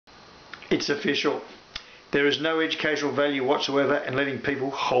It's official. There is no educational value whatsoever in letting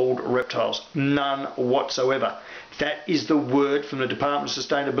people hold reptiles. None whatsoever. That is the word from the Department of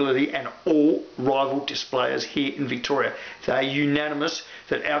Sustainability and all rival displayers here in Victoria. They are unanimous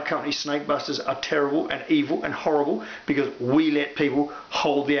that our company Snakebusters are terrible and evil and horrible because we let people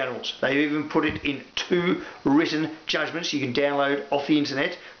hold the animals. They've even put it in 2 written judgments you can download off the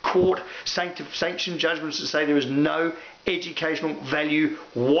internet. Court sanctioned judgments that say there is no educational value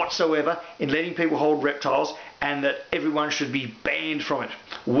whatsoever in letting people hold reptiles and that everyone should be banned from it.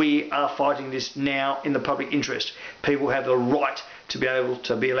 We are fighting this now in the public interest. People have the right to be able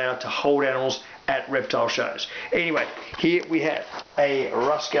to be allowed to hold animals at reptile shows. Anyway, here we have a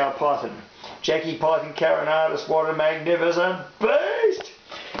Ruscow python. Jackypython carinatus, what a magnificent beast!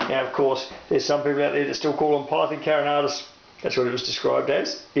 Now of course there's some people out there that still call them python carinatus. That's what it was described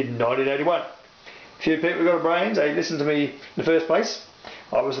as in 1981. A few people got a brains, they listened to me in the first place.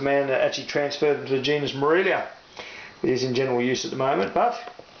 I was the man that actually transferred them to the genus Morelia. It is in general use at the moment, but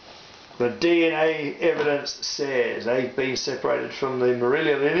the DNA evidence says they've been separated from the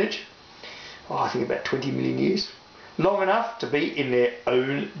Morelia lineage, I think about 20 million years. Long enough to be in their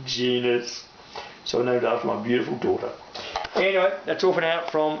own genus. So I named it after my beautiful daughter. Anyway, that's all for now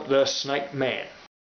from the Snake Man.